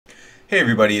Hey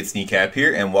everybody, it's Kneecap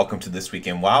here, and welcome to This Week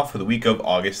in WoW for the week of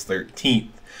August 13th.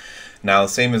 Now,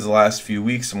 same as the last few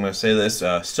weeks, I'm going to say this,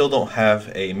 still don't have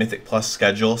a Mythic Plus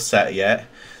schedule set yet,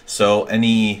 so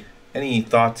any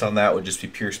thoughts on that would just be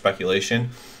pure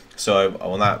speculation. So I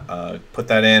will not put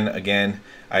that in. Again,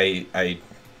 I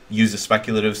used a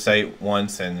speculative site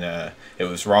once, and it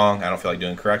was wrong. I don't feel like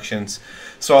doing corrections,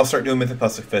 so I'll start doing Mythic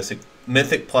Plus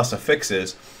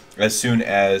affixes as soon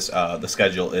as the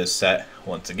schedule is set.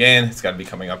 Once again, it's got to be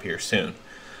coming up here soon.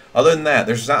 Other than that,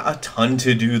 there's not a ton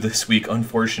to do this week,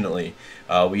 unfortunately.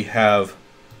 We have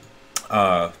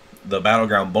the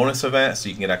Battleground bonus event, so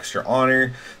you can get extra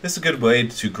honor. This is a good way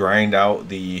to grind out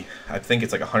the, I think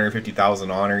it's like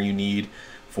 150,000 honor you need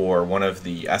for one of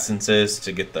the essences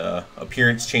to get the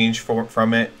appearance change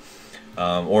from it,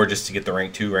 or just to get the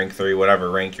rank 2, rank 3,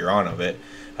 whatever rank you're on of it.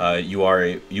 You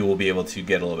will be able to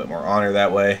get a little bit more honor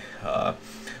that way.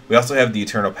 We also have the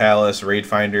Eternal Palace, Raid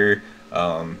Finder,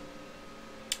 the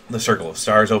Circle of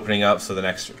Stars opening up, so the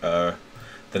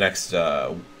next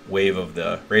wave of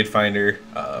the Raid Finder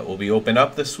will be open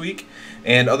up this week.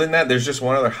 And other than that, there's just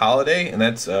one other holiday, and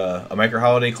that's a micro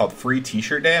holiday called Free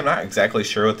T-Shirt Day. I'm not exactly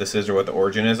sure what this is or what the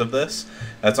origin is of this.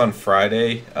 That's on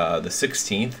Friday, the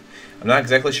 16th. I'm not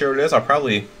exactly sure what it is. I'll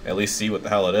probably at least see what the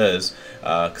hell it is,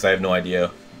 because I have no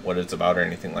idea what it's about or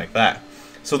anything like that.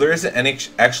 So there isn't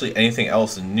actually anything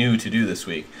else new to do this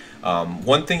week.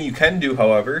 One thing you can do,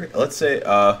 however, let's say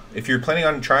if you're planning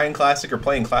on trying Classic or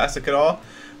playing Classic at all,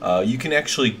 you can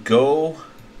actually go,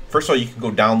 first of all, you can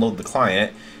go download the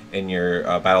client in your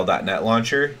battle.net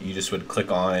launcher. You just would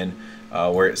click on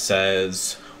where it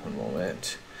says, one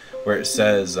moment, where it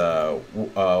says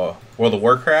World of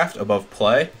Warcraft above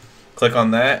play. Click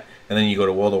on that, and then you go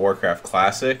to World of Warcraft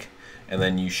Classic, and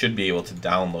then you should be able to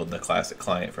download the Classic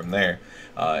client from there.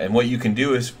 And what you can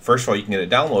do is, first of all, you can get it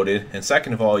downloaded, and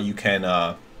second of all, you can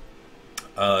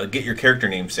get your character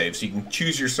name saved. So you can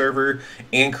choose your server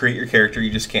and create your character. You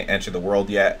just can't enter the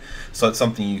world yet. So that's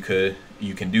something you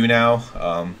can do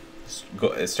now,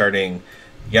 starting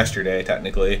yesterday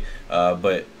technically,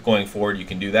 but going forward you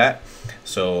can do that.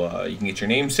 So you can get your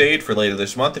name saved for later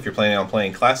this month if you're planning on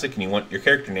playing Classic and you want your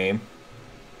character name.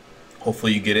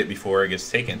 Hopefully you get it before it gets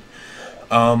taken.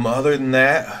 Other than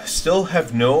that, still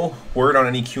have no word on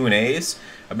any Q&As.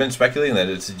 I've been speculating that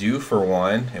it's due for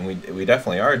one, and we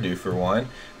definitely are due for one,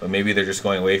 but maybe they're just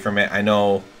going away from it. I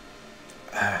know,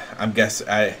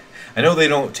 I know they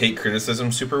don't take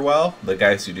criticism super well, the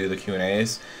guys who do the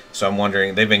Q&As, so I'm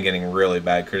wondering, they've been getting really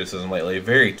bad criticism lately,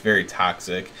 very, very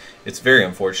toxic. It's very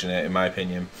unfortunate in my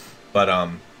opinion, but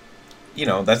you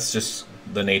know, that's just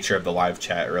the nature of the live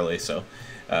chat really, so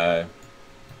I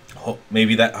hope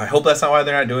that's not why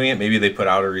they're not doing it. Maybe they put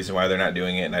out a reason why they're not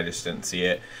doing it and I just didn't see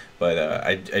it, but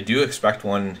I do expect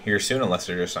one here soon, unless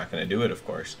they're just not going to do it, of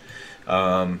course.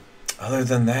 Other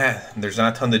than that, there's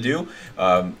not a ton to do.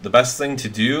 The best thing to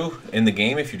do in the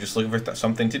game, if you're just looking for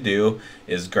something to do,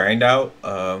 is grind out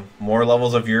more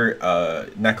levels of your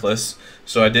necklace.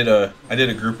 So I did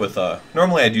a group with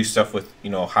normally I do stuff with, you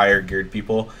know, higher geared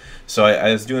people. So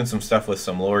I was doing some stuff with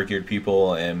some lower geared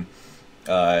people, and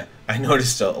I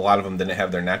noticed a lot of them didn't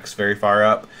have their necks very far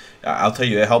up. I'll tell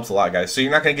you, it helps a lot, guys. So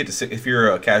you're not going to get to, if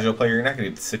you're a casual player, you're not going to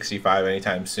get to 65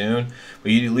 anytime soon.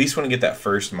 But you at least want to get that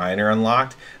first minor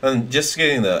unlocked. And just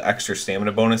getting the extra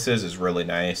stamina bonuses is really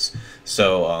nice.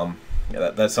 So yeah,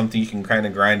 that's something you can kind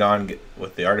of grind on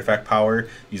with the artifact power.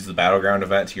 Use the Battleground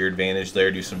event to your advantage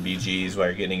there. Do some BGs while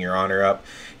you're getting your honor up.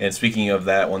 And speaking of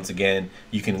that, once again,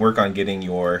 you can work on getting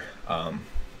your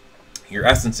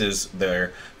essences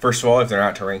there. First of all, if they're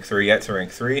not to rank 3 yet, to rank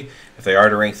 3. If they are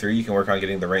to rank 3, you can work on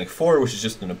getting the rank 4, which is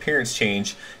just an appearance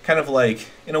change, kind of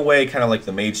like, in a way, kind of like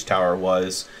the Mage Tower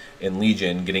was in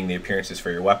Legion, getting the appearances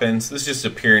for your weapons. This is just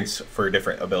appearance for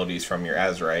different abilities from your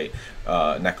Azerite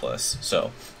necklace.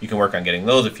 So you can work on getting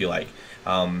those if you like.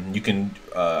 You can.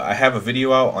 I have a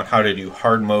video out on how to do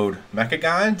hard mode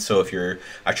Mechagon. So if you're,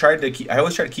 I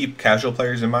always try to keep casual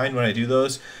players in mind when I do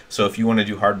those. So if you want to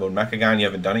do hard mode Mechagon, you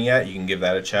haven't done it yet, you can give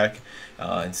that a check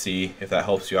and see if that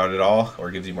helps you out at all, or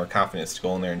gives you more confidence to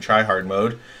go in there and try hard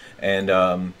mode. And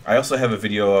I also have a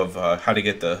video of how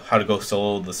to go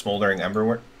solo the Smoldering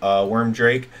Ember Worm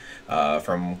Drake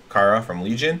from Kara from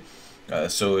Legion.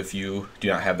 So if you do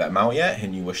not have that mount yet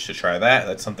and you wish to try that,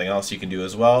 that's something else you can do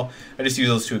as well. I just use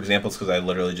those two examples because I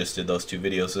literally just did those two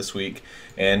videos this week,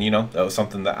 and you know, that was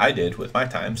something that I did with my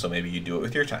time, so maybe you do it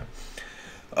with your time.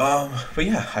 But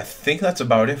yeah, I think that's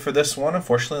about it for this one.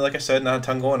 Unfortunately, like I said, not a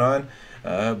ton going on,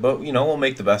 but you know, we'll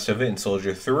make the best of it and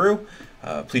soldier through.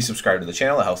 Please subscribe to the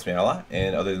channel, it helps me out a lot,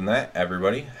 and other than that,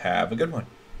 everybody have a good one.